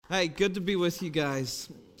Hey, good to be with you guys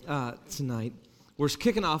tonight. We're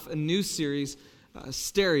kicking off a new series,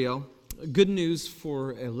 Stereo, Good News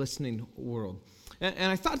for a Listening World.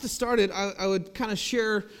 And I thought to start it, I would kind of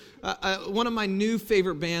share one of my new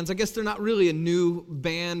favorite bands. I guess they're not really a new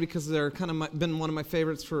band because they're kind of been one of my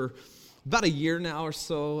favorites for about a year now or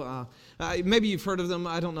so. Maybe you've heard of them.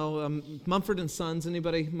 I don't know. Mumford & Sons.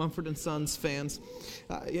 Anybody Mumford & Sons fans?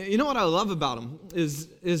 You know what I love about them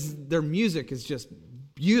is their music is just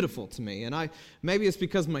beautiful to me. And maybe it's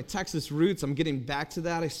because of my Texas roots. I'm getting back to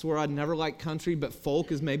that. I swear I'd never liked country, but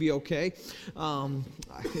folk is maybe okay.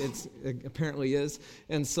 It apparently is.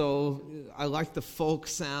 And so I like the folk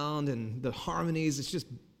sound and the harmonies. It's just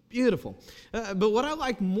beautiful. But what I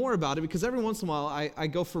like more about it, because every once in a while I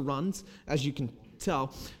go for runs, as you can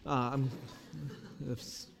tell.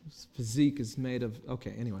 Physique is made of,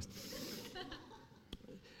 okay, anyways.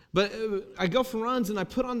 But I go for runs and I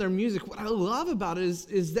put on their music. What I love about it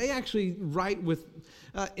is they actually write with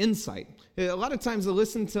insight. A lot of times I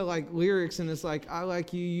listen to like lyrics and it's like, I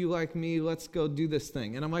like you, you like me, let's go do this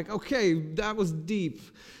thing. And I'm like, okay, that was deep,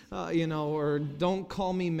 or don't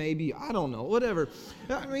call me maybe, I don't know, whatever.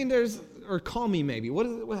 I mean, or call me maybe. What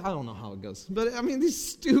is it? Well, I don't know how it goes. But I mean,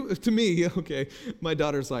 to me, okay, my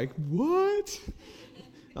daughter's like, what?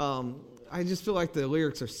 I just feel like the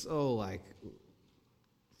lyrics are so like,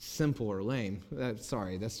 simple or lame.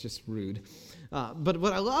 Sorry, that's just rude. But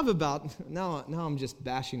what I love about, now I'm just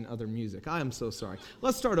bashing other music. I am so sorry.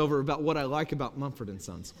 Let's start over about what I like about Mumford &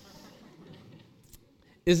 Sons.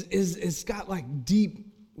 It's got like deep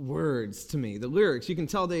words to me. The lyrics, you can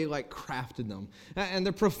tell they like crafted them. And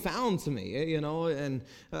they're profound to me, and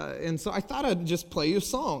so I thought I'd just play you a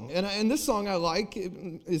song. And this song I like,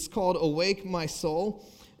 it's called Awake My Soul.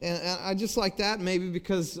 And I just like that, maybe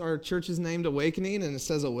because our church is named Awakening, and it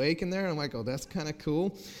says awake in there. And I'm like, oh, that's kind of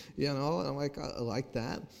cool, And I'm like, I like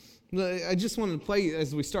that. But I just wanted to play,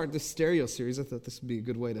 as we start this stereo series, I thought this would be a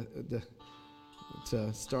good way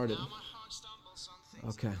to start it.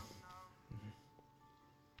 Okay.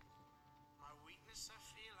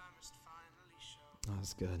 Oh,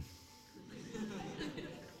 that's good.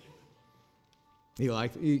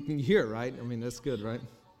 You can hear it, right? I mean, that's good, right?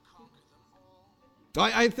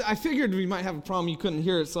 I figured we might have a problem. You couldn't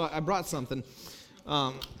hear it, so I brought something.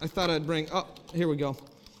 I thought I'd bring. Oh, here we go.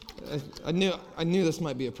 I knew this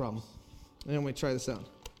might be a problem. And we try this out.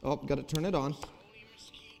 Oh, got to turn it on.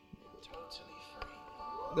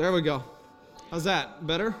 There we go. How's that?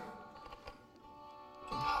 Better?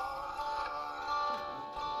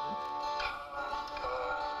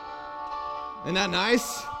 Isn't that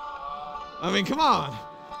nice? I mean, come on.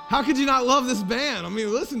 How could you not love this band? I mean,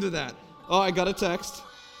 listen to that. Oh, I got a text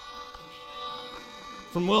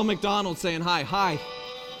from Will McDonald saying hi. Hi.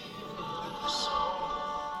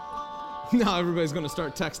 Now everybody's going to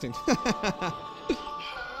start texting.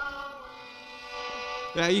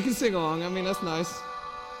 Yeah, you can sing along. I mean, that's nice.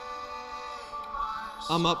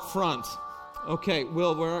 I'm up front. Okay,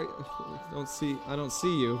 Will, where are you? I don't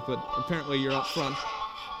see you, but apparently you're up front.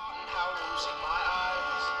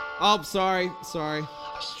 Oh, sorry.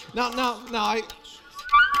 No,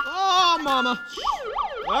 oh, mama.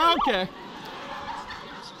 Okay.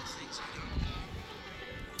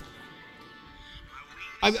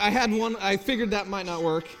 I had one. I figured that might not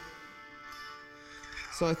work.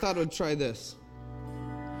 So I thought I would try this.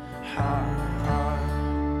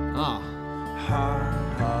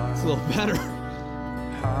 It's a little better.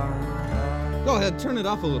 Go ahead, turn it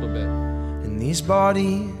up a little bit. In these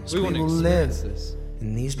bodies we will live. This.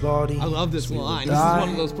 In these bodies, I love this line. This is one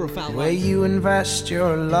of those profound lines. Where you invest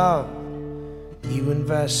your love, you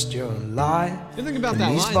invest your life. You think about in that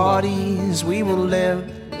these line, bodies, though. We will live.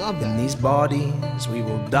 Love that. In these bodies, we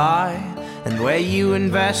will die. And where you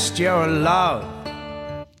invest your love.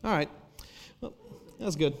 All right. Well,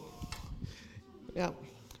 that's good. Yeah.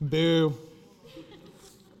 Boo.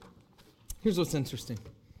 Here's what's interesting.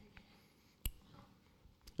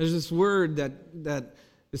 There's this word that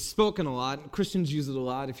is spoken a lot. Christians use it a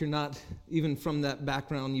lot. If you're not even from that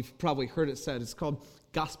background, you've probably heard it said. It's called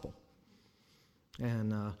gospel.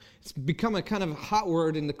 And it's become a kind of hot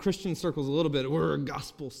word in the Christian circles a little bit. We're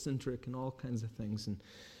gospel-centric and all kinds of things. And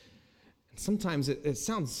sometimes it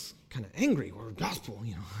sounds kind of angry. We're gospel,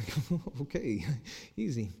 Okay,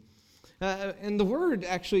 easy. And the word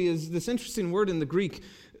actually is this interesting word in the Greek,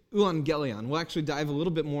 euangelion. We'll actually dive a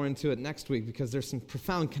little bit more into it next week because there's some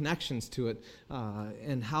profound connections to it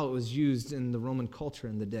and how it was used in the Roman culture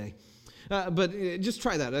in the day. But just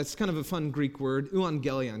try that. That's kind of a fun Greek word,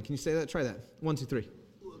 euangelion. Can you say that? Try that. 1, 2, 3.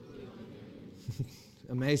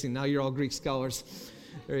 Amazing. Now you're all Greek scholars.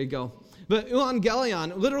 There you go. But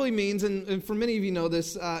euangelion literally means, and for many of you know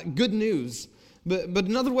this, good news. But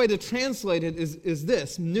another way to translate it is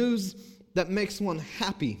this: news that makes one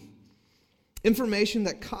happy. Information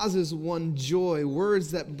that causes one joy.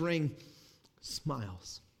 Words that bring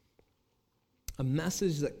smiles. A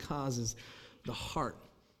message that causes the heart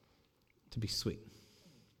to be sweet.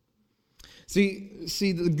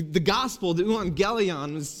 See, the gospel, the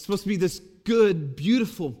euangelion, is supposed to be this good,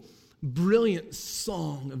 beautiful, brilliant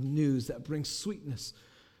song of news that brings sweetness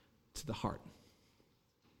to the heart.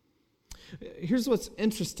 Here's what's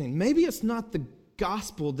interesting. Maybe it's not the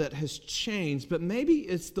gospel that has changed, but maybe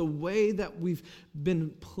it's the way that we've been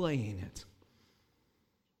playing it.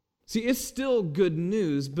 See, it's still good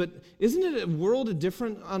news, but isn't it a world of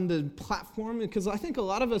different on the platform? Because I think a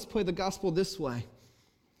lot of us play the gospel this way.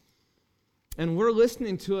 And we're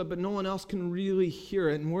listening to it, but no one else can really hear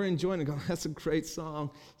it. And we're enjoying it, going, that's a great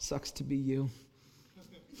song. Sucks to be you.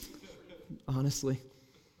 Honestly.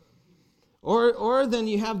 Or then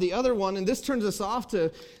you have the other one, and this turns us off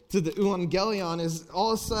to the euangelion, is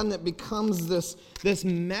all of a sudden it becomes this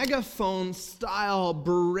megaphone-style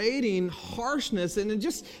berating harshness. And it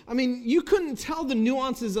just, you couldn't tell the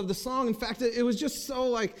nuances of the song. In fact, it was just so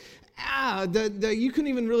like, that you couldn't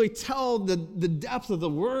even really tell the depth of the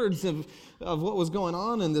words of what was going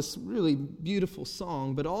on in this really beautiful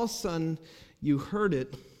song. But all of a sudden, you heard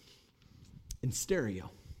it in stereo.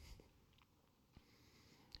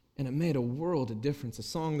 And it made a world of difference. A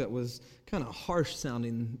song that was kind of harsh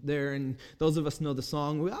sounding there. And those of us know the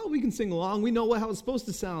song, we can sing along. We know how it's supposed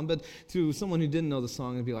to sound. But to someone who didn't know the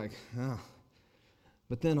song, it'd be like,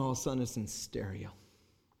 But then all of a sudden, it's in stereo.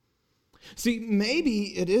 See,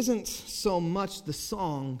 maybe it isn't so much the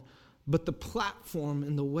song, but the platform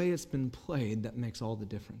and the way it's been played that makes all the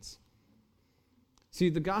difference. See,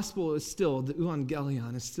 the gospel is still, the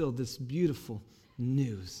euangelion is still this beautiful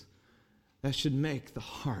news that should make the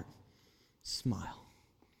heart smile.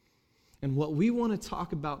 And what we want to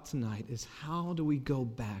talk about tonight is how do we go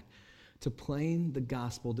back to playing the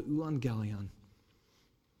gospel, the euangelion,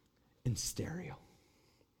 in stereo.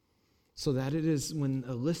 So that it is, when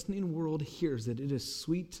a listening world hears it, it is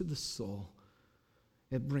sweet to the soul.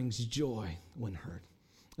 It brings joy when heard.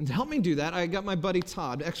 And to help me do that, I got my buddy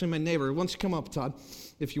Todd, actually my neighbor. Why don't you come up, Todd,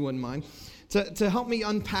 if you wouldn't mind, to help me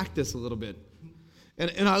unpack this a little bit.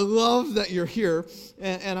 And I love that you're here,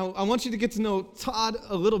 and I want you to get to know Todd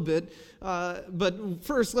a little bit. But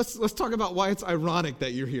first, let's talk about why it's ironic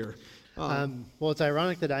that you're here. Well, it's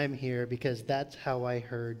ironic that I'm here because that's how I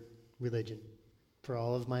heard religion for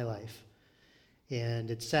all of my life.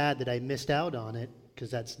 And it's sad that I missed out on it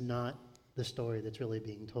because that's not the story that's really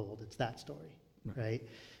being told. It's that story, right?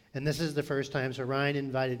 And this is the first time. So Ryan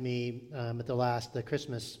invited me at the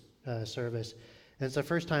Christmas service. And it's the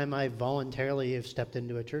first time I voluntarily have stepped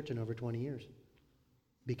into a church in over 20 years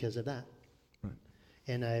because of that. Right.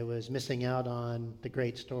 And I was missing out on the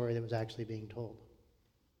great story that was actually being told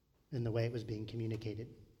and the way it was being communicated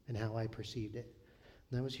and how I perceived it.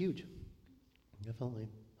 And that was huge. Definitely.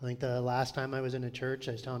 I think the last time I was in a church,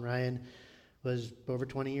 I was telling Ryan, was over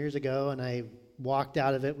 20 years ago, and I walked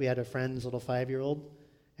out of it. We had a friend's little 5-year-old,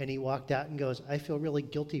 and he walked out and goes, I feel really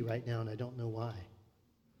guilty right now, and I don't know why.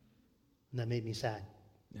 And that made me sad.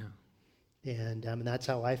 Yeah. And that's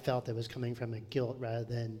how I felt. It was coming from a guilt rather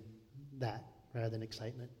than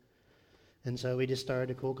excitement. And so we just started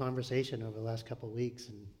a cool conversation over the last couple of weeks,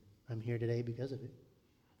 and I'm here today because of it.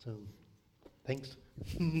 So, thanks.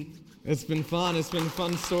 It's been fun. It's been a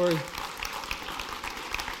fun story.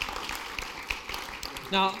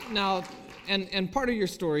 Now, and part of your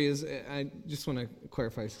story is, I just want to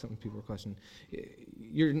clarify some people's question.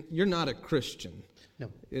 You're not a Christian. No.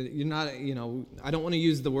 You're not, I don't want to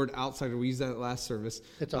use the word outsider. We used that last service.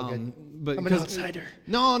 It's all good. But I'm an outsider.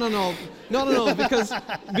 No,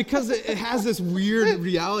 because it has this weird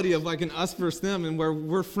reality of like an us versus them, and where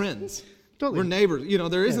we're friends. Totally. We're neighbors.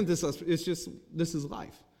 There isn't this us. It's just, this is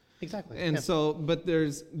life. Exactly. And so, but there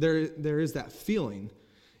is that feeling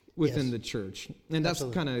within the church. And that's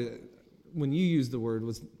kind of, when you use the word,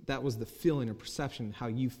 that was the feeling or perception, how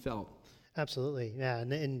you felt. Absolutely. Yeah.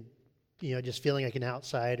 And just feeling like an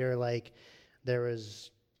outsider, like there was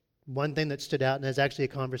one thing that stood out, and there's actually a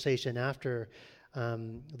conversation after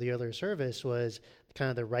the earlier service, was kind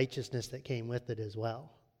of the righteousness that came with it as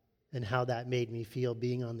well, and how that made me feel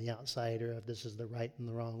being on the outsider of this is the right and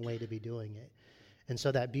the wrong way to be doing it. And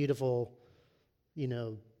so that beautiful,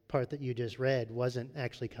 part that you just read wasn't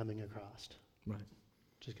actually coming across. Right.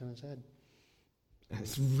 Which is kind of sad.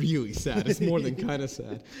 It's really sad. It's more than kind of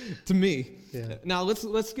sad to me. Yeah. Now,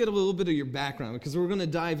 let's get a little bit of your background, because we're going to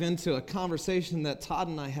dive into a conversation that Todd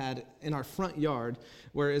and I had in our front yard,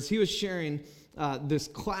 where as he was sharing this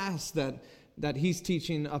class that he's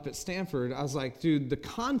teaching up at Stanford, I was like, dude, the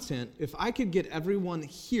content, if I could get everyone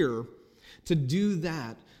here to do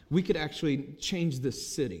that, we could actually change this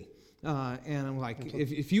city. And I'm like,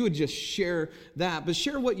 if you would just share that, but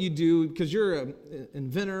share what you do, because you're an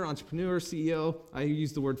inventor, entrepreneur, CEO. I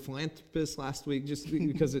used the word philanthropist last week just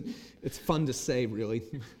because it's fun to say, really.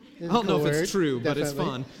 I don't know if it's true, but it's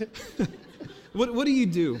fun. What do you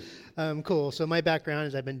do? Cool. So my background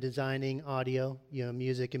is I've been designing audio.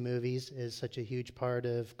 Music and movies is such a huge part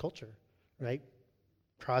of culture, right?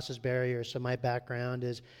 Crosses barriers. So my background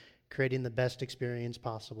is creating the best experience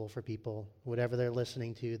possible for people. Whatever they're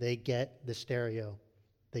listening to, they get the stereo.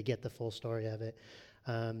 They get the full story of it.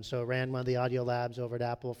 So I ran one of the audio labs over at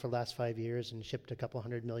Apple for the last 5 years and shipped a couple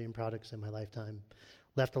 100 million products in my lifetime.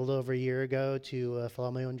 Left a little over a year ago to follow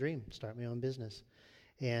my own dream, start my own business.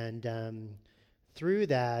 And through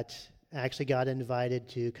that, I actually got invited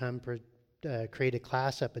to come create a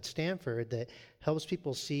class up at Stanford that helps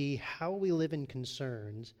people see how we live in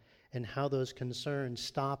concerns and how those concerns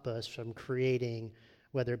stop us from creating,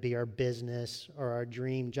 whether it be our business or our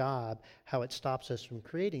dream job, how it stops us from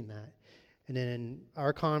creating that. And in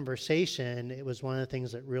our conversation, it was one of the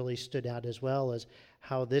things that really stood out as well, as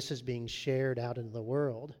how this is being shared out into the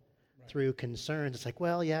world through concerns. It's like,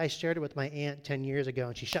 well, yeah, I shared it with my aunt 10 years ago,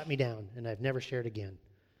 and she shut me down, and I've never shared again.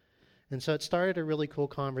 And so it started a really cool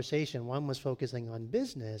conversation. One was focusing on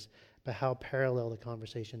business, but how parallel the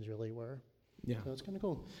conversations really were. Yeah. So it's kind of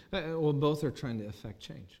cool. Well, both are trying to affect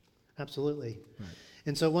change. Absolutely. Right.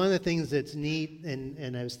 And so one of the things that's neat,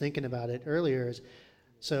 and I was thinking about it earlier, is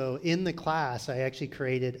so in the class, I actually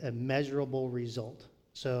created a measurable result.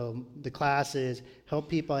 So the class is help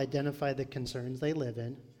people identify the concerns they live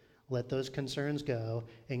in, let those concerns go,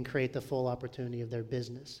 and create the full opportunity of their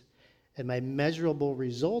business. And my measurable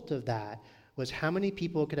result of that was how many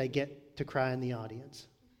people could I get to cry in the audience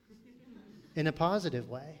in a positive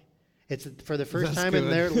way. It's for the first time in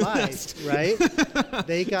their life, right?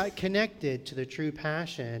 They got connected to the true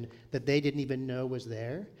passion that they didn't even know was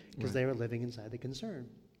there because they were living inside the concern.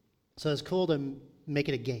 So it's cool to make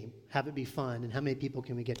it a game, have it be fun, and how many people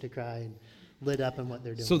can we get to cry and lit up in what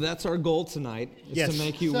they're doing. So that's our goal tonight, is to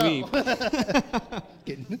make you weep.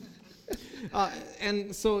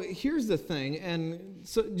 And so here's the thing, and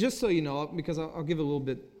so just so you know, because I'll give a little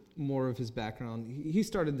bit more of his background. He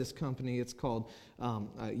started this company. It's called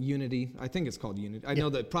Unity. I think it's called Unity. I know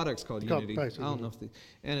the product's called Unity. I don't know if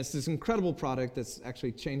and it's this incredible product that's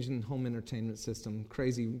actually changing home entertainment system.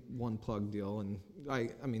 Crazy one plug deal, and I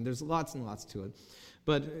mean, there's lots and lots to it,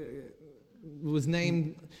 but was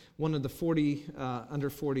named one of the 40 under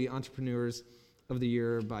 40 entrepreneurs of the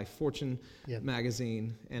year by Fortune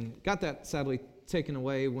magazine, and got that sadly taken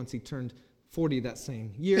away once he turned 40 that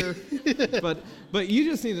same year. but you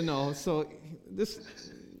just need to know. So this,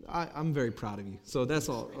 I'm very proud of you. So that's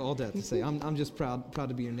all that to say. I'm just proud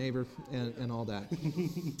to be your neighbor and all that.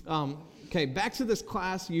 Okay, back to this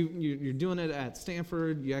class. You're doing it at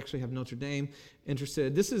Stanford. You actually have Notre Dame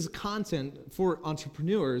interested. This is content for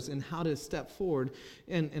entrepreneurs and how to step forward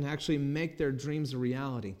and actually make their dreams a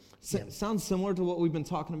reality. Sounds similar to what we've been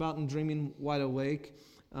talking about in Dreaming Wide Awake.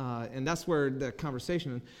 And that's where the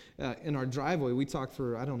conversation in our driveway, we talked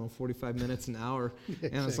for, 45 minutes, an hour.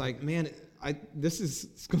 And I was like, man,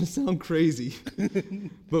 it's going to sound crazy,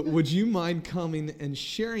 but would you mind coming and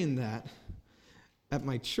sharing that at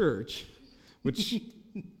my church, which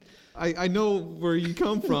I know where you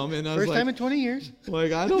come from. And I was First time in 20 years.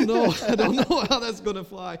 Like, I don't know how that's going to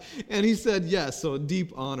fly. And he said, yes, so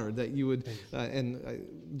deep honor that you would,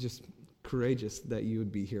 just courageous that you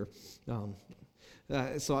would be here.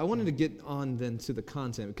 So I wanted to get on then to the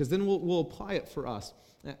content, because then we'll apply it for us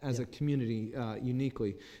as a community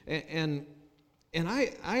uniquely. And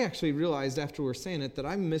I actually realized after we were saying it that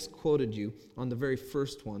I misquoted you on the very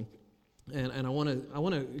first one, and I want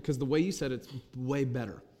to because the way you said it's way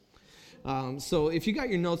better. So if you got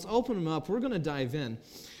your notes, open them up. We're going to dive in,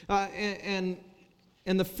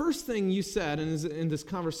 and the first thing you said, and is in this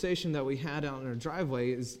conversation that we had out in our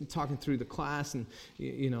driveway, is talking through the class and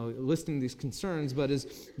listing these concerns, but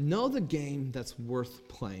is know the game that's worth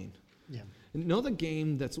playing. Yeah. Know the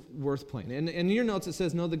game that's worth playing. And in your notes it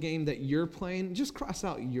says know the game that you're playing. Just cross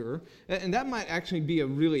out your. And that might actually be a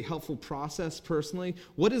really helpful process personally.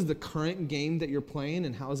 What is the current game that you're playing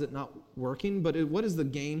and how is it not working? But what is the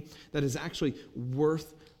game that is actually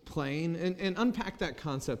worth playing? And unpack that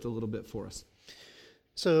concept a little bit for us.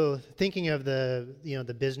 So thinking of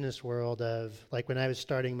the business world of like when I was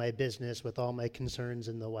starting my business with all my concerns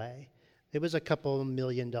in the way, it was a couple $1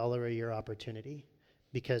 million a year opportunity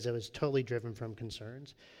because it was totally driven from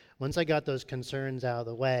concerns. Once I got those concerns out of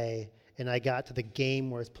the way and I got to the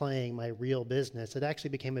game worth playing, my real business, it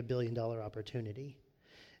actually became a $1 billion opportunity.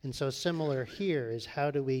 And so similar here is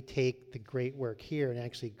how do we take the great work here and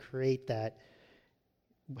actually create that,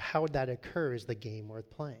 how that occurs, the game worth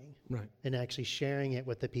playing. Right. And actually sharing it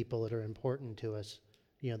with the people that are important to us,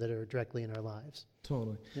 that are directly in our lives.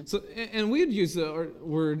 Totally. Yep. So, and we'd use the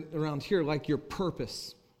word around here like your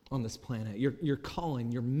purpose on this planet, your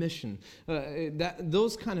calling, your mission,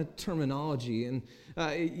 those kind of terminology. And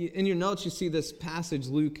in your notes, you see this passage,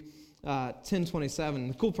 Luke 10:27.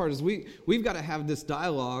 The cool part is we've got to have this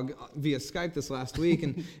dialogue via Skype this last week,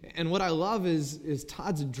 and what I love is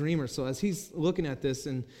Todd's a dreamer. So as he's looking at this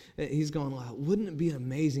and he's going, wow, wouldn't it be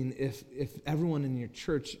amazing if everyone in your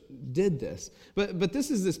church did this? But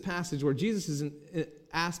this is this passage where Jesus is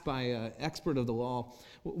asked by an expert of the law,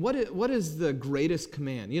 what is the greatest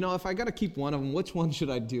command? If I got to keep one of them, which one should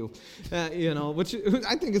I do? Which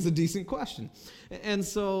I think is a decent question. And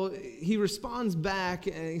so he responds back,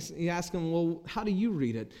 and he asks him, well, how do you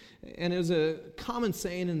read it? And it was a common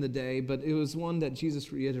saying in the day, but it was one that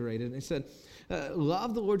Jesus reiterated. And he said,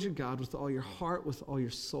 love the Lord your God with all your heart, with all your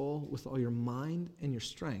soul, with all your mind, and your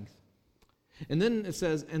strength. And then it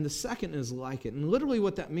says, and the second is like it. And literally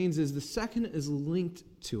what that means is the second is linked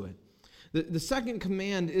to it. The second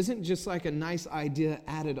command isn't just like a nice idea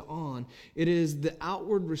added on. It is the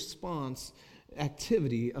outward response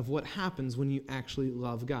activity of what happens when you actually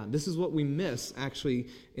love God. This is what we miss actually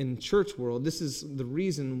in church world. This is the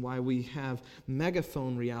reason why we have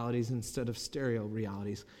megaphone realities instead of stereo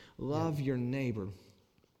realities. Love your neighbor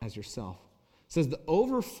as yourself. It says the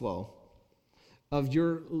overflow of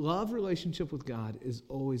your love relationship with God is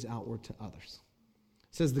always outward to others.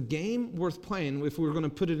 It says the game worth playing, if we're going to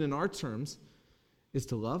put it in our terms, is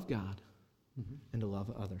to love God and to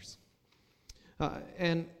love others.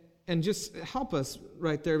 And just help us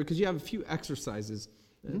right there, because you have a few exercises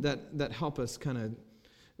that help us kind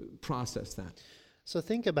of process that. So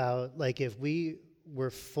think about, like, if we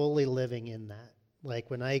were fully living in that,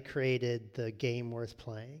 like when I created the game worth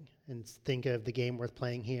playing, and think of the game worth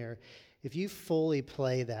playing here, if you fully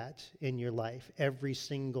play that in your life every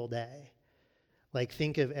single day, like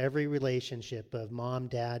think of every relationship of mom,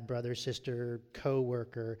 dad, brother, sister,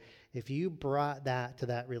 co-worker. If you brought that to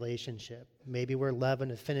that relationship, maybe where love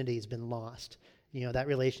and affinity has been lost, that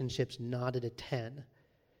relationship's not at a 10,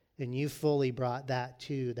 and you fully brought that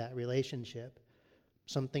to that relationship,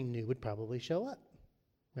 something new would probably show up,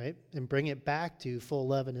 right? And bring it back to full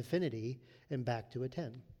love and affinity and back to a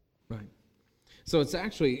 10. Right. So it's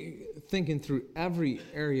actually thinking through every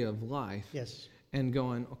area of life. Yes. And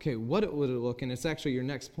going, okay, what would it look, and it's actually your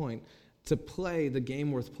next point, to play the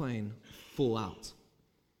game worth playing full out.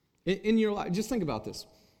 In your life, just think about this.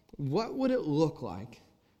 What would it look like,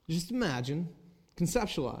 just imagine,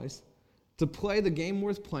 conceptualize, to play the game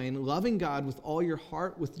worth playing, loving God with all your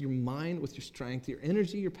heart, with your mind, with your strength, your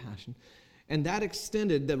energy, your passion, and that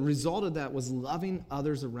extended, the result of that was loving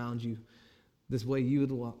others around you this way you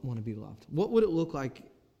would want to be loved. What would it look like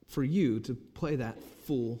for you to play that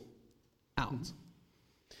full out?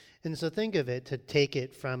 And so think of it, to take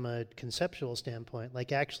it from a conceptual standpoint,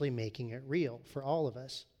 like actually making it real for all of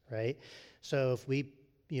us, right? So if we,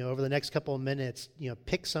 over the next couple of minutes,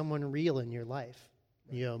 pick someone real in your life,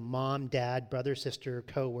 mom, dad, brother, sister,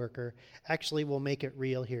 coworker. Actually, we'll make it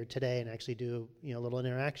real here today and actually do, a little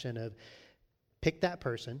interaction of pick that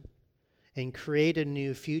person and create a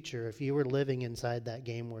new future if you were living inside that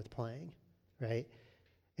game worth playing, right?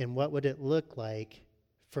 And what would it look like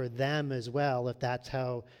for them as well, if that's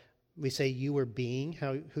how we say you were being,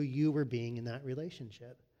 who you were being in that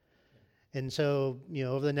relationship. And so,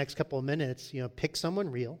 over the next couple of minutes, pick someone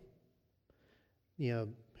real,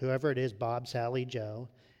 whoever it is, Bob, Sally, Joe,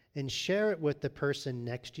 and share it with the person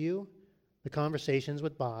next to you, the conversations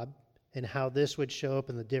with Bob, and how this would show up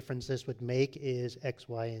and the difference this would make is X,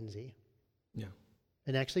 Y, and Z. Yeah.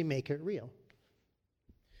 And actually make it real.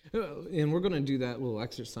 And we're going to do that little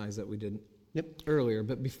exercise that we did earlier,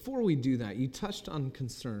 but before we do that, you touched on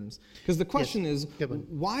concerns, because the question is,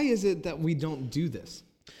 why is it that we don't do this?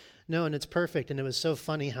 No, and it's perfect, and it was so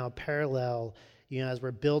funny how parallel, as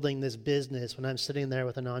we're building this business, when I'm sitting there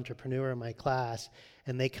with an entrepreneur in my class,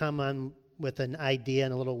 and they come on with an idea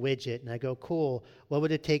and a little widget, and I go, cool, what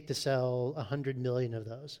would it take to sell 100 million of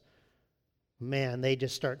those? Man, they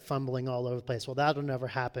just start fumbling all over the place. Well, that'll never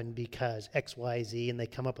happen because X, Y, Z, and they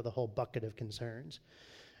come up with a whole bucket of concerns.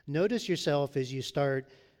 Notice yourself as you start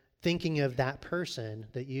thinking of that person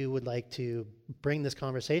that you would like to bring this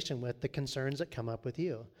conversation with, the concerns that come up with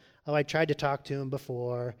you. Oh, I tried to talk to them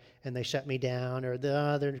before and they shut me down, or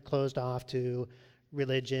they're closed off to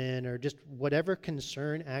religion, or just whatever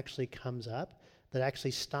concern actually comes up that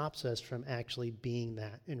actually stops us from actually being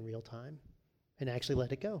that in real time, and actually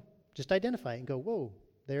let it go. Just identify it and go, whoa,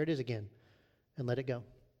 there it is again, and let it go.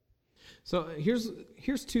 So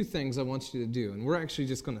here's two things I want you to do, and we're actually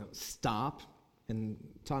just going to stop, and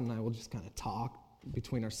Todd and I will just kind of talk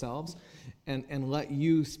between ourselves and let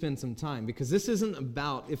you spend some time, because this isn't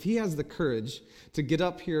about, if he has the courage to get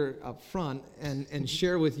up here up front and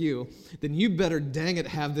share with you, then you better dang it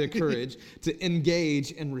have the courage to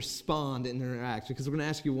engage and respond and interact, because we're going to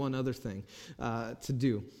ask you one other thing to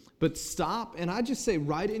do. But stop, and I just say,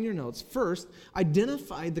 write in your notes, first,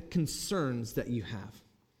 identify the concerns that you have.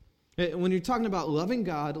 When you're talking about loving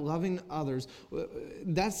God, loving others,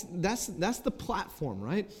 that's the platform,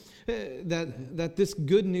 right? That this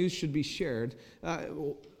good news should be shared.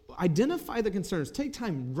 Identify the concerns. Take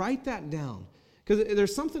time, write that down. Because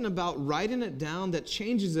there's something about writing it down that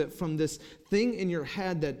changes it from this thing in your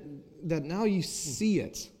head that now you see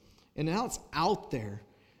it. And now it's out there.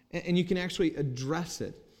 And you can actually address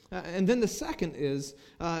it. And then the second is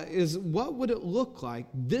what would it look like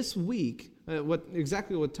this week,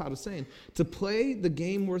 exactly what Todd was saying, to play the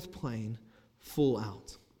game worth playing full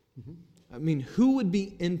out? Mm-hmm. I mean, who would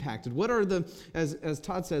be impacted? What are the, as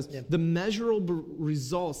Todd says, the measurable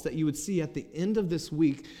results that you would see at the end of this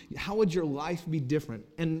week? How would your life be different?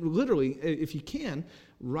 And literally, if you can,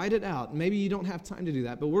 write it out. Maybe you don't have time to do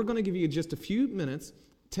that, but we're going to give you just a few minutes.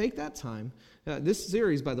 Take that time. This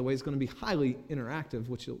series, by the way, is going to be highly interactive,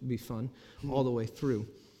 which will be fun all the way through.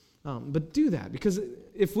 But do that, because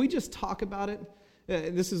if we just talk about it,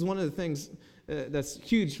 this is one of the things that's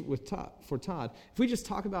huge for Todd. If we just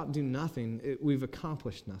talk about do nothing, we've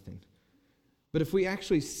accomplished nothing. But if we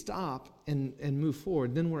actually stop and move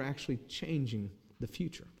forward, then we're actually changing the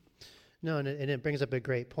future. No, and it brings up a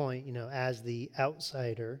great point, as the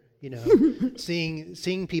outsider,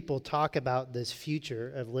 seeing people talk about this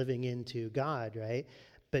future of living into God, right?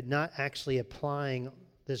 But not actually applying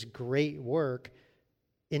this great work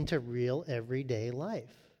into real everyday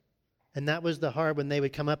life. And that was the hard, when they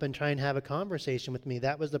would come up and try and have a conversation with me,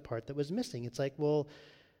 that was the part that was missing. It's like, well,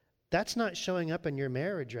 that's not showing up in your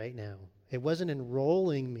marriage right now. It wasn't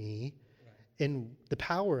enrolling me in the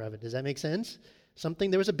power of it. Does that make sense?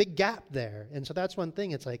 There was a big gap there. And so that's one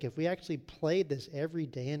thing. It's like, if we actually played this every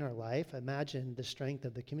day in our life, imagine the strength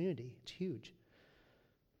of the community. It's huge.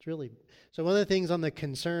 It's really, so one of the things on the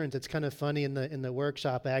concerns, it's kind of funny in the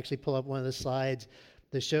workshop, I actually pull up one of the slides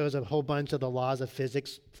that shows a whole bunch of the laws of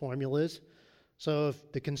physics formulas. So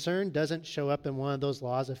if the concern doesn't show up in one of those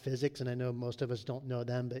laws of physics, and I know most of us don't know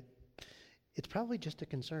them, but it's probably just a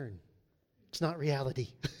concern. It's not reality,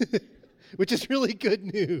 which is really good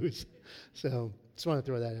news. So just want to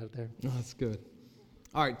throw that out there. Oh, that's good.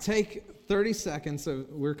 All right, take 30 seconds. So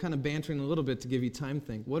we're kind of bantering a little bit to give you time to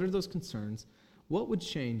think. What are those concerns? What would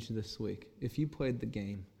change this week if you played the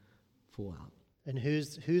game full out? And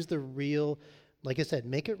who's the real, like I said,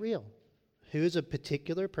 make it real. Who's a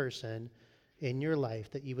particular person in your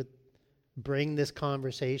life that you would bring this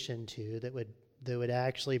conversation to that would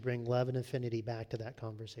actually bring love and affinity back to that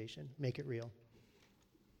conversation? Make it real.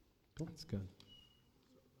 That's good.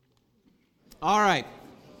 All right.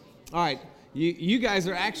 You guys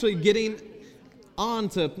are actually getting on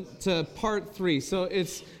to part 3. So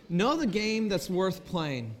it's know the game that's worth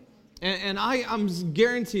playing. And I'm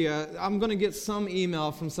guarantee you, I'm going to get some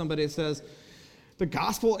email from somebody that says, the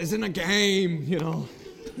gospel isn't a game,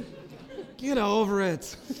 Get over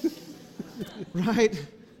it. Right?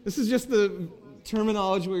 This is just the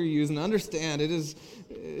terminology we're using. Understand, it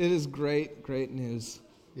is great news.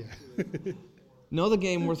 Yeah. Know the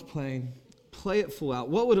game worth playing. Play it full out.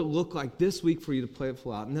 What would it look like this week for you to play it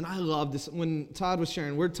full out? And then I love this. When Todd was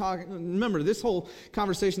sharing, we're talking, remember, this whole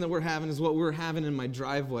conversation that we're having is what we were having in my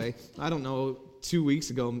driveway, I don't know, 2 weeks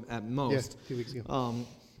ago at most. Yeah, 2 weeks ago.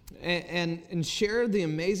 And share the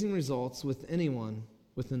amazing results with anyone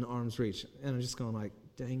within arm's reach. And I'm just going like,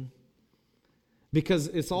 dang. Because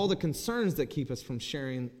it's all the concerns that keep us from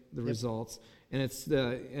sharing the results. And it's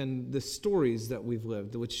the stories that we've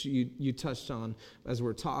lived, which you touched on as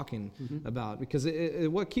we're talking about. Because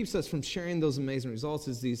what keeps us from sharing those amazing results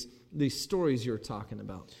is these stories you're talking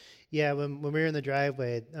about. Yeah, when we were in the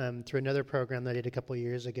driveway, through another program that I did a couple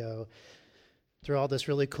years ago, through all this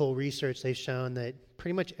really cool research, they've shown that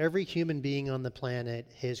pretty much every human being on the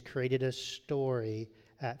planet has created a story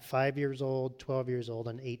at 5 years old, 12 years old,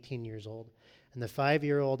 and 18 years old. And the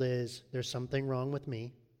 5-year-old is, there's something wrong with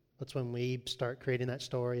me. That's when we start creating that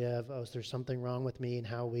story of, oh, is there something wrong with me, and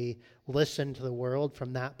how we listen to the world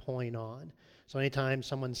from that point on. So anytime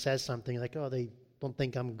someone says something like, oh, they don't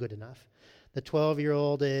think I'm good enough. The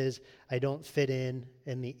 12-year-old is, I don't fit in,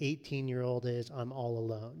 and the 18-year-old is, I'm all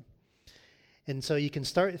alone. And so you can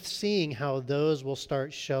start seeing how those will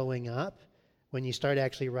start showing up when you start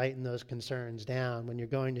actually writing those concerns down. When you're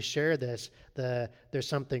going to share this, there's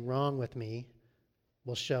something wrong with me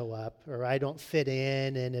will show up, or I don't fit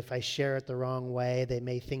in, and if I share it the wrong way, they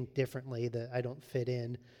may think differently that I don't fit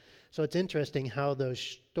in. So it's interesting how those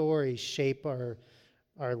stories shape our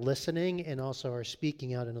listening and also our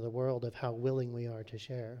speaking out into the world of how willing we are to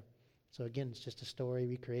share. So again, it's just a story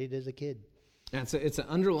we created as a kid. And it's an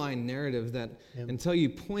underlying narrative that until you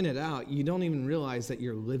point it out, you don't even realize that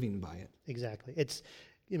you're living by it. Exactly.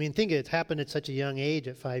 Think it's happened at such a young age.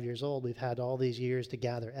 At 5 years old, we've had all these years to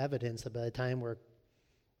gather evidence that by the time we're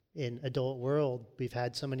in adult world, we've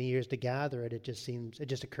had so many years to gather it, it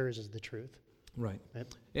just occurs as the truth. Right.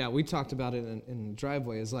 Yeah, we talked about it in the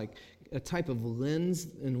driveway as like a type of lens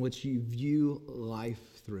in which you view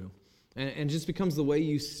life through. And just becomes the way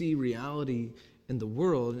you see reality in the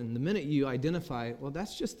world. And the minute you identify, well,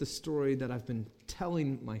 that's just the story that I've been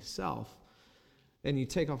telling myself, and you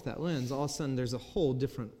take off that lens, all of a sudden there's a whole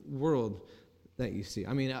different world that you see.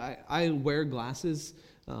 I mean, I wear glasses.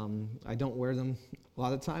 I don't wear them a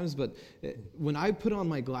lot of times, but when I put on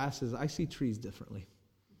my glasses, I see trees differently.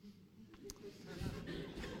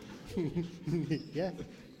 Yeah.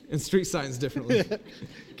 And street signs differently.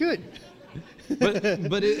 Good.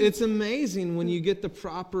 But it's amazing when you get the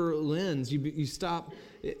proper lens. You stop.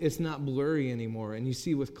 It's not blurry anymore, and you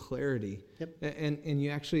see with clarity. Yep. And you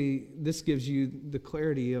actually, this gives you the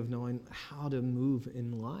clarity of knowing how to move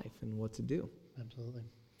in life and what to do. Absolutely.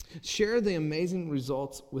 Share the amazing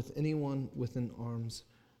results with anyone within arm's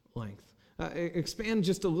length. Expand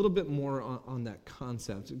just a little bit more on that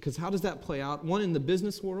concept, because how does that play out? One, in the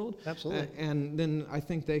business world. Absolutely. And then I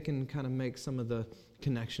think they can kind of make some of the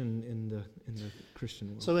connection in the Christian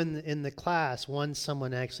world. So in the class, once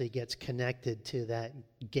someone actually gets connected to that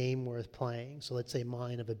game worth playing, so let's say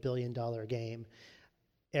mine of $1 billion game,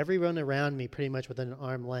 everyone around me pretty much within an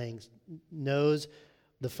arm length knows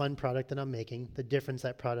the fun product that I'm making, the difference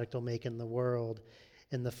that product will make in the world,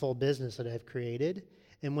 and the full business that I've created.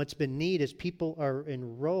 And what's been neat is people are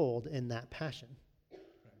enrolled in that passion.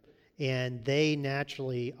 And they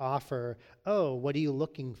naturally offer, oh, what are you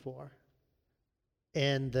looking for?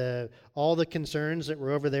 And all the concerns that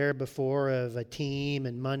were over there before of a team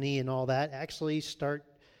and money and all that actually start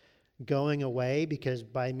going away, because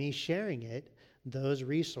by me sharing it, those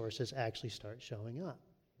resources actually start showing up.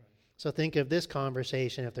 Right. So think of this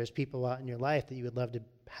conversation, if there's people out in your life that you would love to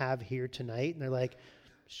have here tonight, and they're like,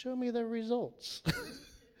 show me the results.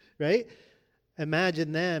 Right?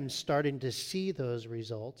 Imagine them starting to see those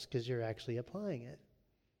results because you're actually applying it.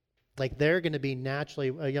 Like they're going to be naturally,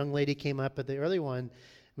 a young lady came up at the early one and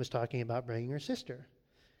was talking about bringing her sister.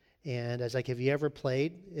 And I was like, have you ever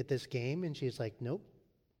played at this game? And she's like, nope.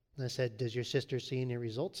 And I said, does your sister see any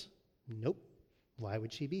results? Nope. Why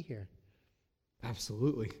would she be here?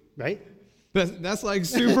 Absolutely. Right? That's like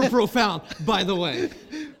super profound, by the way.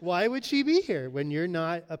 Why would she be here when you're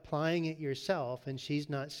not applying it yourself and she's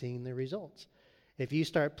not seeing the results? If you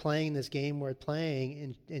start playing this game worth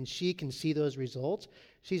playing and she can see those results,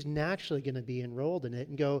 she's naturally going to be enrolled in it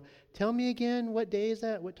and go, tell me again, what day is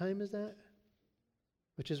that? What time is that?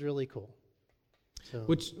 Which is really cool. So,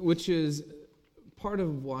 which is part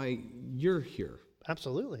of why you're here.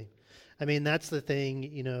 Absolutely. I mean, that's the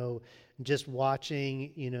thing, just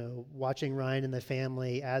watching Ryan and the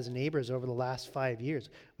family as neighbors over the last 5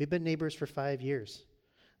 years. We've been neighbors for 5 years.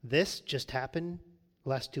 This just happened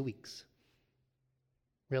the last 2 weeks.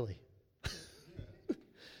 Really.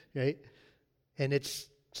 Right? And it's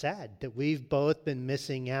sad that we've both been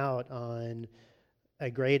missing out on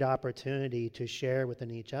a great opportunity to share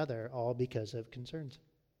within each other, all because of concerns.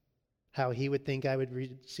 How he would think I would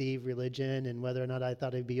receive religion and whether or not I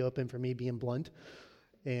thought it'd be open for me being blunt.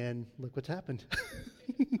 And look what's happened.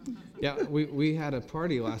 Yeah, we had a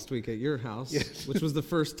party last week at your house, yes. Which was the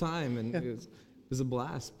first time, and yeah. It was a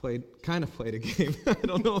blast. Played a game. I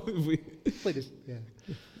don't know if we played this. Yeah,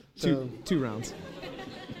 two rounds.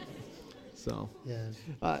 So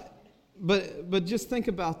yeah, but just think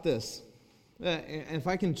about this, and if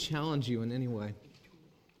I can challenge you in any way,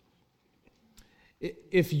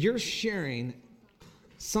 if you're sharing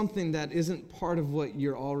something that isn't part of what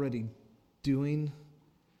you're already doing,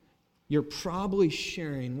 you're probably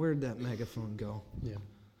sharing, where'd that megaphone go? Yeah.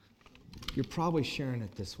 You're probably sharing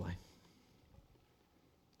it this way.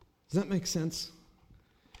 Does that make sense?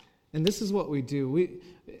 And this is what we do. We,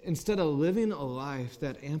 instead of living a life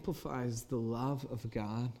that amplifies the love of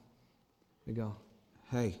God, we go,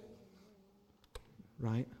 hey,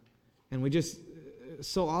 right? And we just,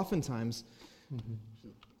 so oftentimes,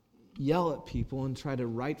 yell at people and try to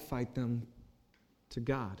right-fight them to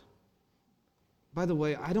God. By the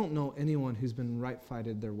way, I don't know anyone who's been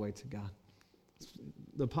right-fighted their way to God.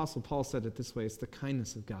 The Apostle Paul said it this way, it's the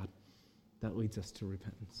kindness of God that leads us to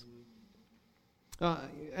repentance.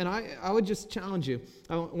 And I would just challenge you.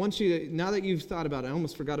 I want you to, now that you've thought about it, I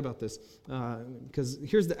almost forgot about this, because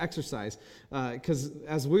here's the exercise. Because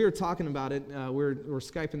as we were talking about it, we're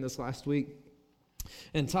Skyping this last week,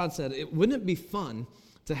 and Todd said, wouldn't it be fun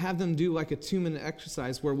to have them do like a 2-minute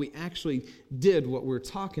exercise where we actually did what we're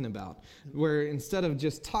talking about, where instead of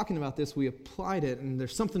just talking about this, we applied it, and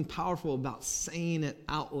there's something powerful about saying it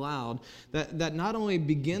out loud that not only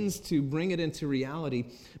begins to bring it into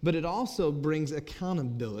reality, but it also brings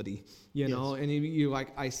accountability, you know, and you like,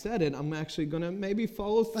 I said it, I'm actually going to maybe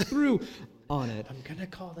follow through on it. I'm going to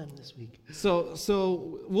call them this week.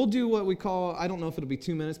 So we'll do what we call, I don't know if it'll be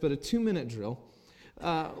 2 minutes, but a 2-minute drill,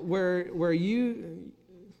 where you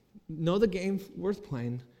know the game worth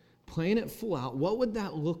playing it full out. What would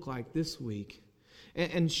that look like this week?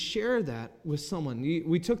 And share that with someone.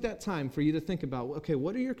 We took that time for you to think about, okay,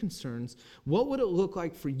 what are your concerns? What would it look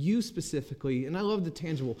like for you specifically? And I love the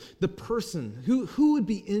tangible, the person who would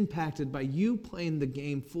be impacted by you playing the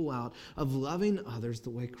game full out of loving others the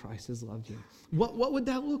way Christ has loved you. What would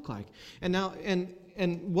that look like? And now, and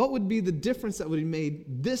what would be the difference that would be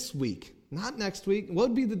made this week? Not next week. What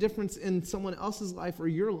would be the difference in someone else's life or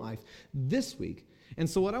your life this week? And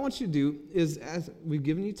so what I want you to do is, as we've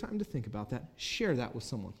given you time to think about that, share that with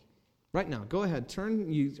someone. Right now, go ahead.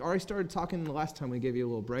 You already started talking the last time we gave you a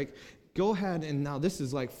little break. Go ahead, and now this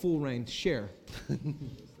is like full reign. Share.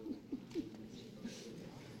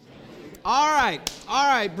 All right.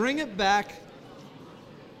 Bring it back.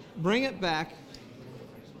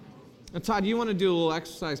 Now, Todd, you want to do a little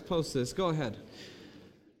exercise post this. Go ahead.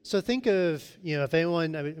 So think of, if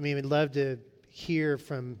anyone, we'd love to hear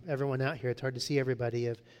from everyone out here. It's hard to see everybody.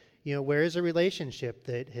 Of, where is a relationship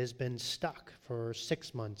that has been stuck for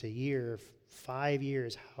 6 months, a year, 5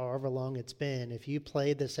 years, however long it's been? If you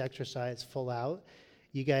play this exercise full out,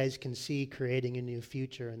 you guys can see creating a new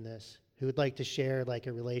future in this. Who would like to share like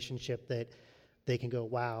a relationship that they can go,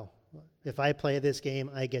 wow, if I play this game,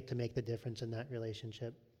 I get to make the difference in that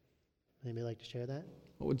relationship? Anybody like to share that?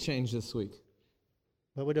 What would change this week?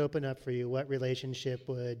 What would open up for you? What relationship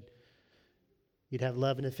you'd have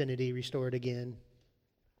love and affinity restored again?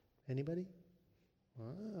 Anybody?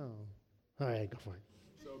 Wow. All right, go for it.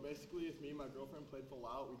 So basically, if me and my girlfriend played full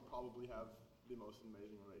out, we'd probably have the most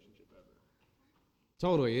amazing relationship ever.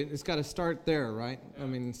 Totally. It's got to start there, right? Yeah. I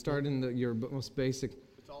mean, start in your most basic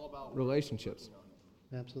relationships.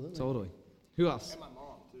 Absolutely. Totally. Who else? And my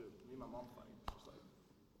mom, too. Me and my mom fighting.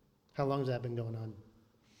 How long has that been going on?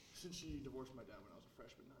 Since she divorced my dad when I was a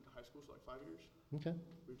freshman in high school, so like 5 years. Okay.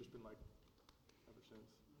 We've just been like ever since.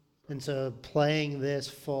 And so playing this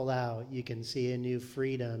full out, you can see a new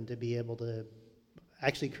freedom to be able to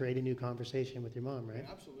actually create a new conversation with your mom, right?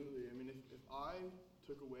 Yeah, absolutely. I mean, if I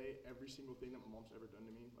took away every single thing that my mom's ever done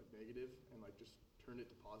to me, like negative, and like just turned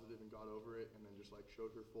it to positive and got over it, and then just like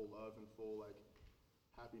showed her full love and full like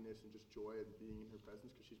happiness and just joy of being in her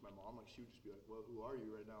presence because she's my mom, like she would just be like, well, who are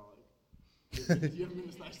you right now? Like, you haven't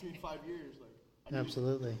been this nice to me in 5 years. Like,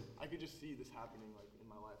 Absolutely. I could just see this happening like in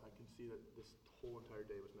my life. I can see that this whole entire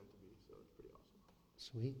day was meant to be. So it's pretty awesome.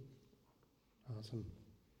 Sweet. Awesome.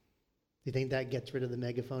 Do you think that gets rid of the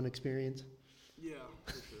megaphone experience? Yeah,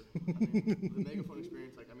 for sure. I mean, the megaphone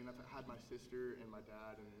experience, I've had my sister and my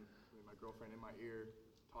dad and my girlfriend in my ear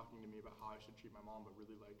talking to me about how I should treat my mom, but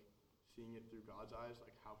really like seeing it through God's eyes,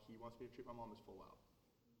 like how he wants me to treat my mom is full out.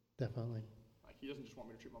 Definitely. Like he doesn't just want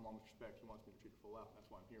me to treat my mom with respect, he wants me to treat her full out. That's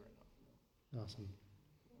why I'm here right now. Awesome.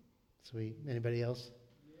 Sweet. Anybody else?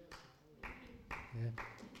 Yeah.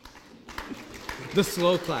 The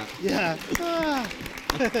slow clap. Yeah.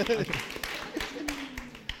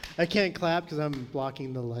 I can't clap because I'm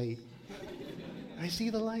blocking the light. I see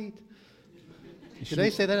the light. Did I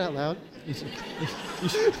say that out loud?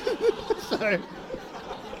 Sorry.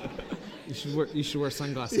 You should wear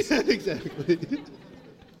sunglasses. Yeah, exactly.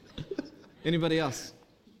 Anybody else?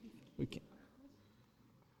 We can't.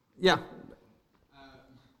 Yeah.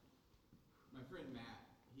 My friend Matt,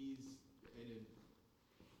 he's in a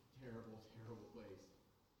terrible, terrible place.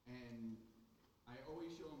 And I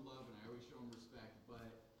always show him love and I always show him respect, but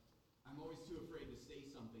I'm always too afraid to say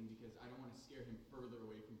something because I don't want to scare him further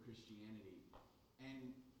away from Christianity.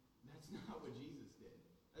 And that's not what Jesus did.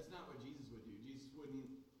 That's not what Jesus would do. Jesus wouldn't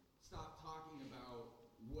stop talking about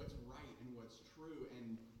what's right and what's true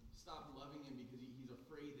and stop loving him because he's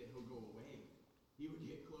afraid that he'll go away. He would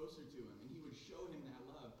get closer to him, and he would show him that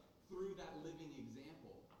love through that living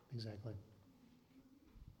example. Exactly.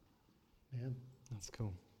 Yeah. That's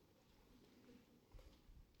cool.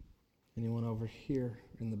 Anyone over here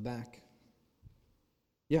in the back?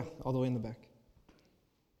 Yeah, all the way in the back.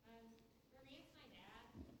 For me, it's my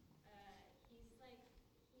dad. He's like,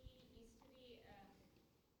 he used to be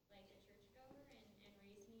like a churchgoer and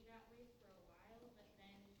raised me that way for a while, but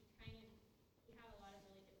then he had a lot of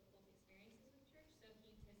really difficult experiences with church, so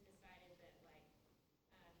he just decided that like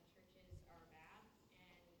churches are bad,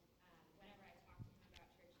 and whenever I talk to him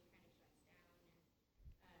about church,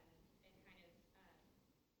 he kind of shuts down and kind of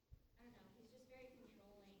I don't know, he's just very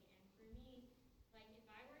controlling. And for me, like if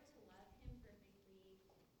I were to love him perfectly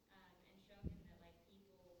and show him that like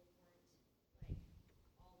people weren't like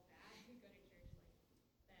all bad who go to church,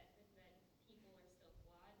 like that people are still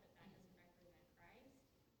flawed, but that doesn't represent Christ,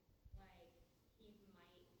 like he might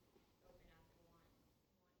open up and want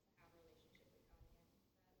to have a relationship with God again.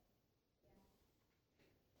 But yeah.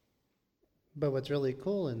 But what's really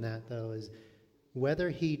cool in that, though, is whether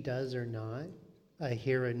he does or not, I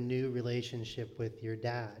hear a new relationship with your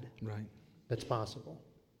dad Right. that's possible.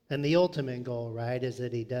 And the ultimate goal, right, is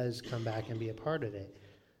that he does come back and be a part of it.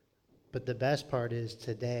 But the best part is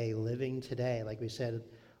today, living today. Like we said,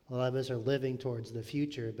 a lot of us are living towards the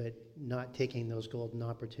future, but not taking those golden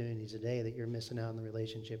opportunities today that you're missing out on the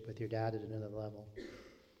relationship with your dad at another level.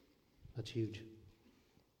 That's huge.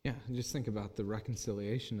 Yeah, just think about the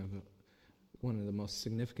reconciliation of one of the most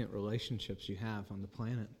significant relationships you have on the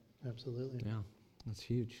planet. Absolutely. Yeah, that's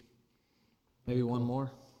huge. Maybe one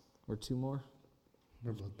more or two more.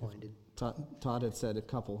 We're both blinded. Todd had said a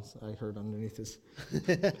couple, I heard underneath his.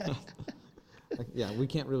 Yeah, we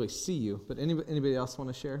can't really see you, but anybody else want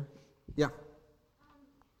to share? Yeah.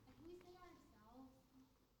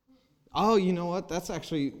 Oh, you know what? That's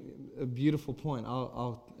actually a beautiful point.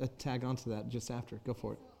 I'll tag onto that just after. Go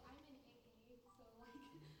for it. So I'm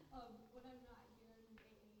in AA, so when I'm not here in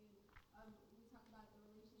AA, we talk about the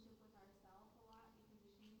relationship with ourselves a lot because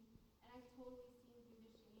of shame, and I've totally seen through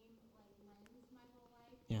the shame lens my whole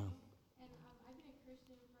life. Yeah. And I've been a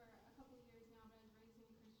Christian for a couple of years now, but I was raised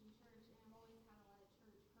in a Christian church, and I've always had a lot of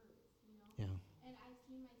church hurts, Yeah. And I've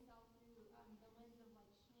seen myself through the lens of like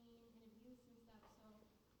shame and abuse and stuff.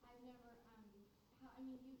 So I've never,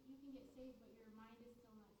 you can get saved, but your mind is still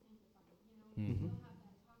not sanctified. You still have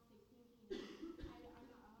that toxic thinking.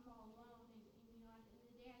 I'm all alone, and at the end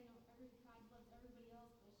of the day, I know God loves everybody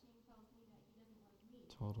else, but shame tells me that He doesn't love me.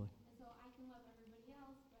 Totally. And so I can love everybody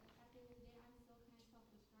else, but at the end of the day, I'm still kind of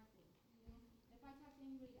self-destructive. If I talk to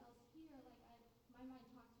anybody else here, like my mind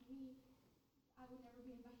talked to me, I would never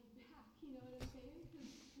be invited back. You know what I'm saying?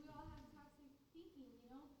 Because we all have toxic thinking,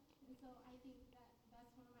 And so I think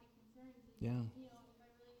that's one of my concerns is, Yeah. if I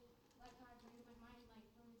really let God renew my mind, like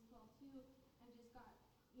Romans 12:2, and just got,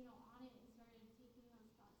 on it and started taking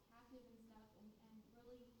those thoughts captive and stuff, and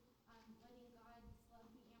really letting God's love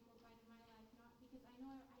be amplified in my life, not because I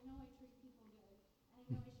know I treat people good, and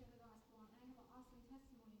I know I share the gospel, and I have an awesome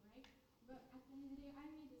testimony, right? But at the end of the day, I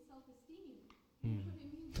need the self-esteem. You know what I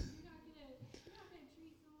mean? You're not gonna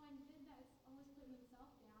treat someone good that's always putting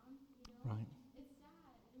themselves down. Right. It's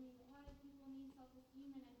sad. I mean, a lot of people need self-esteem,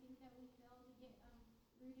 and I think that we fail to get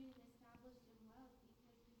rooted and established in love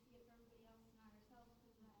because we see it for everybody else, not ourselves,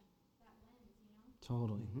 because of that lens.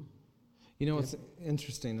 Totally. You know what's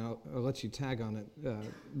interesting? I'll let you tag on it,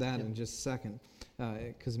 in just a second,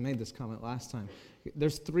 because I made this comment last time.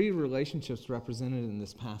 There's 3 relationships represented in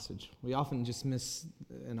this passage. We often just miss,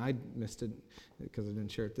 and I missed it because I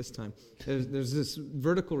didn't share it this time. There's this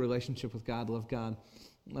vertical relationship with God, love God.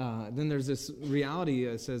 Then there's this reality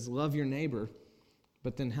that says love your neighbor,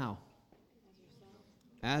 but then how?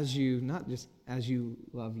 Not just as you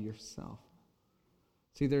love yourself.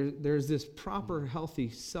 See, there's this proper, healthy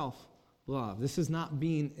self-love. This is not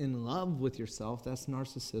being in love with yourself. That's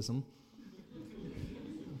narcissism.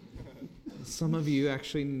 Some of you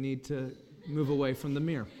actually need to move away from the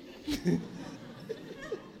mirror.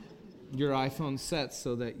 Your iPhone set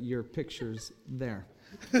so that your picture's there.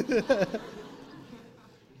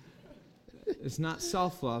 It's not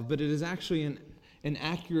self-love, but it is actually an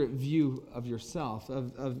accurate view of yourself.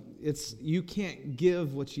 You can't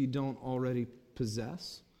give what you don't already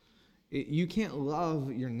possess. You can't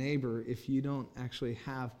love your neighbor if you don't actually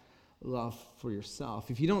have love for yourself.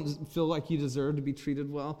 If you don't feel like you deserve to be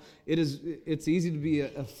treated well, it's easy to be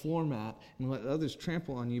a floor mat and let others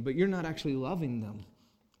trample on you, but you're not actually loving them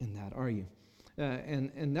in that, are you?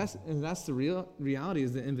 And that's the real reality.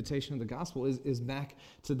 Is the invitation of the gospel is back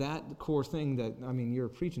to that core thing that, I mean, you're a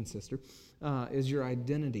preaching sister, is your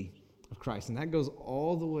identity of Christ. And that goes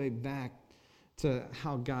all the way back to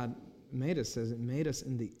how God made us. As it made us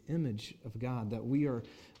in the image of God, that we are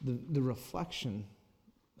the reflection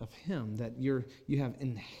of Him, that you have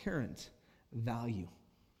inherent value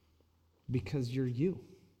because you're you.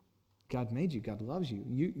 God made you. God loves you.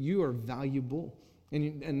 You are valuable.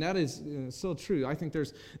 And that is so true. I think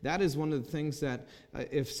that is one of the things that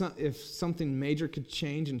if something major could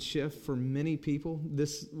change and shift for many people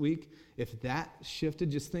this week, if that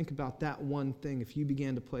shifted, just think about that one thing. If you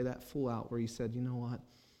began to play that full out where you said, you know what?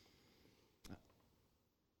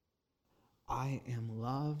 I am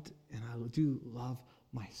loved and I do love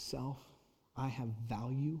myself. I have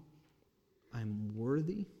value. I'm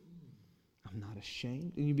worthy. I'm not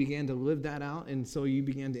ashamed. And you began to live that out, and so you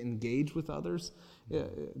began to engage with others.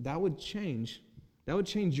 That would change. That would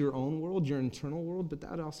change your own world, your internal world, but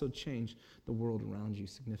that would also change the world around you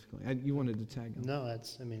significantly. You wanted to tag on? No,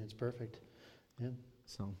 it's perfect. Yeah.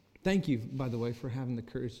 So thank you, by the way, for having the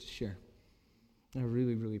courage to share. I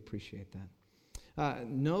really, really appreciate that.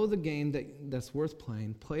 Know the game that's worth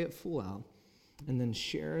playing. Play it full out, and then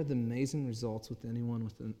share the amazing results with anyone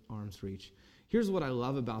within arm's reach. Here's what I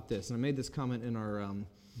love about this, and I made this comment in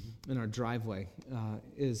our driveway,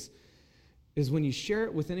 is when you share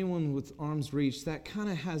it with anyone with arm's reach, that kind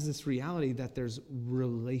of has this reality that there's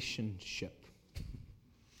relationship,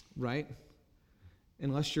 right?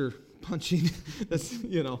 Unless you're punching, that's,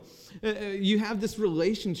 you have this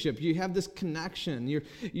relationship, you have this connection,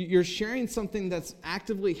 you're sharing something that's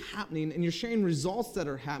actively happening, and you're sharing results that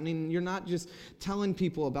are happening, and you're not just telling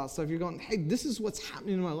people about stuff. You're going, hey, this is what's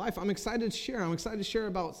happening in my life. I'm excited to share. I'm excited to share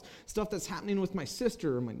about stuff that's happening with my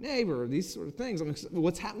sister or my neighbor or these sort of things.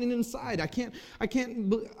 What's happening inside. I can't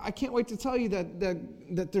wait to tell you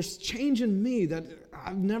that there's change in me that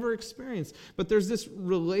I've never experienced. But there's this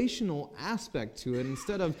relational aspect to it.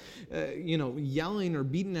 Instead of yelling or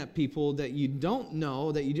beating at people that you don't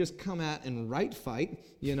know, that you just come at and right fight,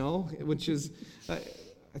 which is,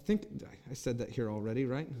 I think I said that here already,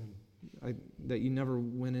 right? That you never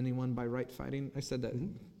win anyone by right fighting. I said that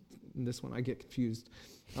in this one. I get confused.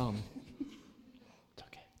 It's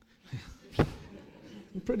okay.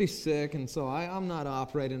 I'm pretty sick, and so I'm not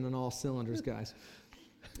operating on all cylinders, guys.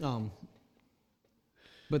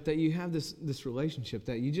 But that you have this relationship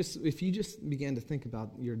that if you just began to think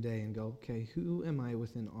about your day and go, okay, who am I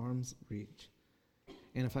within arm's reach?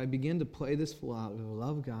 And if I begin to play this full out,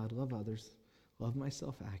 love God, love others, love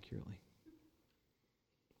myself accurately,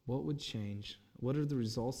 what would change? What are the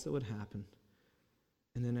results that would happen?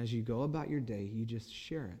 And then as you go about your day, you just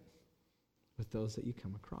share it with those that you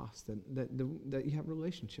come across, that you have a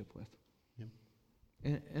relationship with.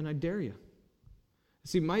 Yep. And I dare you.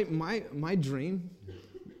 See, my dream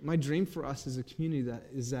for us as a community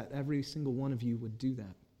is that every single one of you would do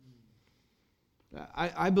that.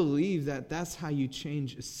 I believe that that's how you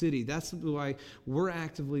change a city. That's why we're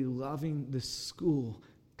actively loving this school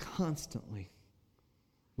constantly.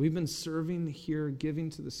 We've been serving here, giving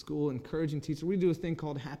to the school, encouraging teachers. We do a thing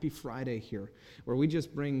called Happy Friday here, where we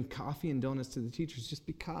just bring coffee and donuts to the teachers just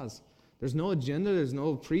because. There's no agenda, there's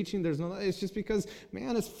no preaching, it's just because,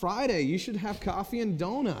 man, it's Friday. You should have coffee and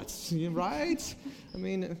donuts, right? I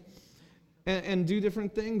mean, and do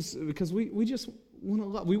different things because we just want to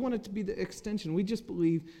love. We want it to be the extension. We just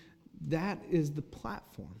believe that is the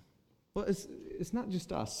platform. Well, it's not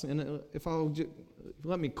just us. And if I'll just,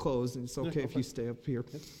 let me close, and it's okay if you stay up here.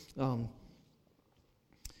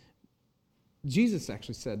 Jesus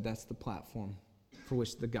actually said that's the platform for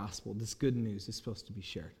which the gospel, this good news, is supposed to be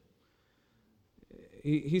shared.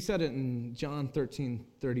 He said it in John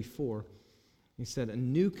 13:34. He said, a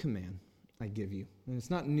new command I give you. And it's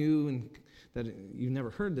not new and that you've never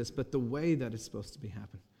heard this, but the way that it's supposed to be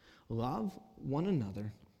happen. Love one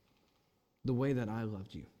another the way that I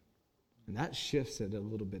loved you. And that shifts it a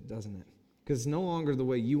little bit, doesn't it? Because it's no longer the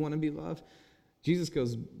way you want to be loved. Jesus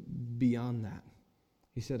goes beyond that.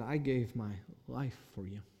 He said, I gave my life for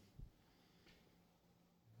you.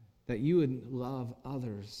 That you would love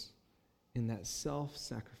others in that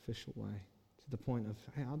self-sacrificial way to the point of,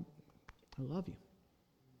 hey, I love you.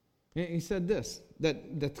 And he said this,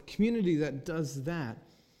 that the community that does that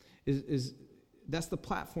is that's the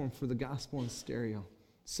platform for the gospel in stereo,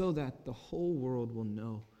 so that the whole world will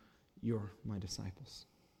know you're my disciples.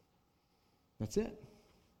 That's it.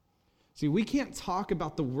 See, we can't talk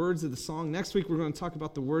about the words of the song. Next week, we're going to talk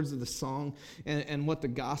about the words of the song and what the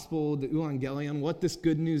gospel, the euangelion, what this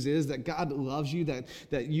good news is, that God loves you, that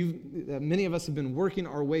many of us have been working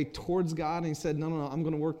our way towards God, and he said, no, I'm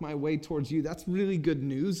going to work my way towards you. That's really good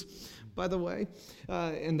news, by the way,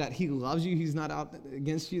 and that he loves you. He's not out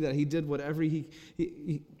against you, that he did whatever he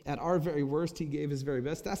at our very worst, he gave his very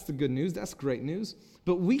best. That's the good news. That's great news.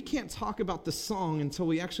 But we can't talk about the song until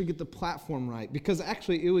we actually get the platform right, because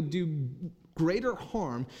actually it would do greater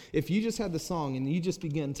harm if you just had the song and you just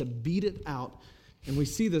begin to beat it out. And we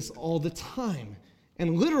see this all the time.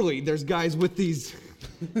 And literally, there's guys with these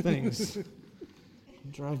things.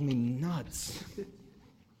 Drive me nuts.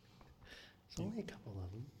 It's only a couple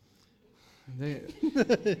of them.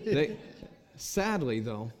 They sadly,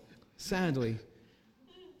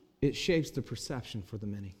 it shapes the perception for the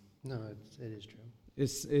many. No, it is true.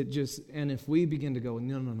 And if we begin to go,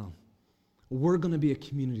 no, we're going to be a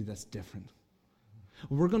community that's different.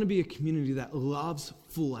 We're going to be a community that loves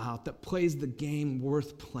full out, that plays the game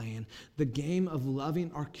worth playing, the game of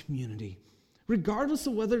loving our community, regardless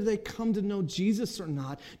of whether they come to know Jesus or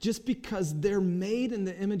not, just because they're made in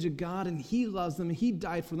the image of God and he loves them, and he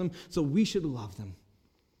died for them, so we should love them.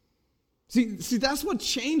 See, that's what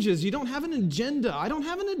changes. You don't have an agenda. I don't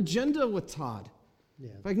have an agenda with Todd.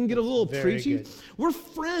 Yeah, if I can get a little preachy, good. We're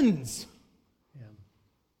friends. Yeah.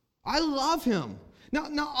 I love him.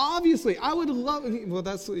 Now, obviously, I would love. Well,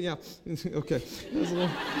 that's yeah. Okay. That's a little...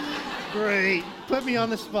 Great. Put me on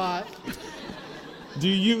the spot. Do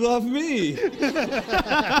you love me?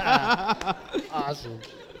 Awesome.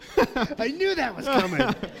 I knew that was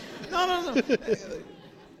coming.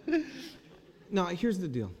 No. No, here's the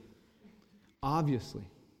deal. Obviously,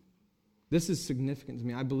 this is significant to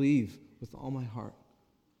me. I believe with all my heart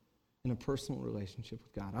in a personal relationship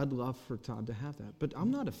with God. I'd love for Todd to have that, but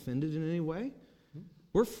I'm not offended in any way.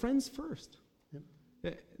 We're friends first.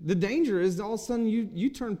 Yep. The danger is all of a sudden you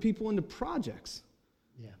turn people into projects.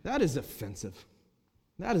 Yeah. That is offensive.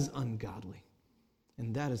 That is ungodly.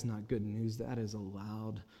 And that is not good news. That is a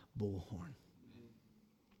loud bullhorn.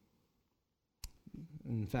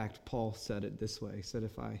 In fact, Paul said it this way. He said,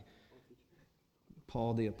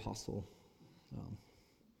 Paul the apostle,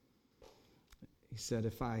 he said,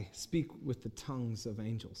 if I speak with the tongues of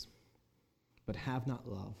angels, but have not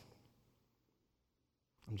love,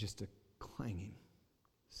 I'm just a clanging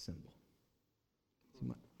cymbal.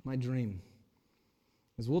 So my dream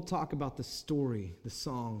is we'll talk about the story, the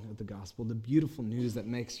song of the gospel, the beautiful news that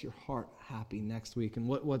makes your heart happy next week, and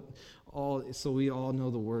so we all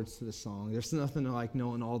know the words to the song. There's nothing like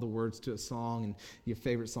knowing all the words to a song and your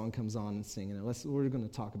favorite song comes on and singing it. We're going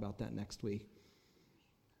to talk about that next week.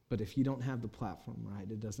 But if you don't have the platform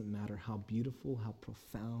right, it doesn't matter how beautiful, how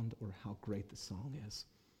profound, or how great the song is.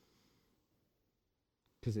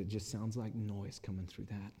 Because it just sounds like noise coming through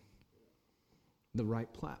that. The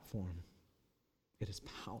right platform, it is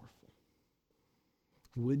powerful.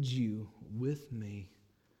 Would you, with me,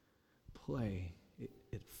 play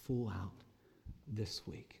it full out this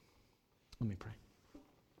week? Let me pray.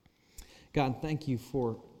 God, thank you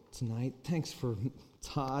for tonight. Thanks for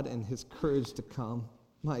Todd and his courage to come.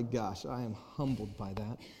 My gosh, I am humbled by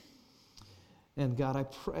that. And God, I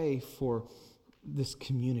pray for this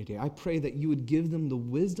community. I pray that you would give them the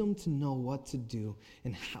wisdom to know what to do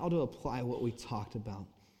and how to apply what we talked about.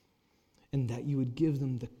 And that you would give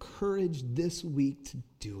them the courage this week to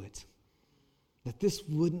do it. That this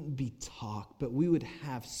wouldn't be talk, but we would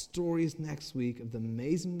have stories next week of the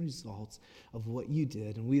amazing results of what you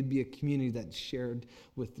did. And we would be a community that shared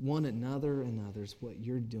with one another and others what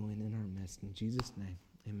you're doing in our midst. In Jesus' name,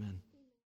 amen.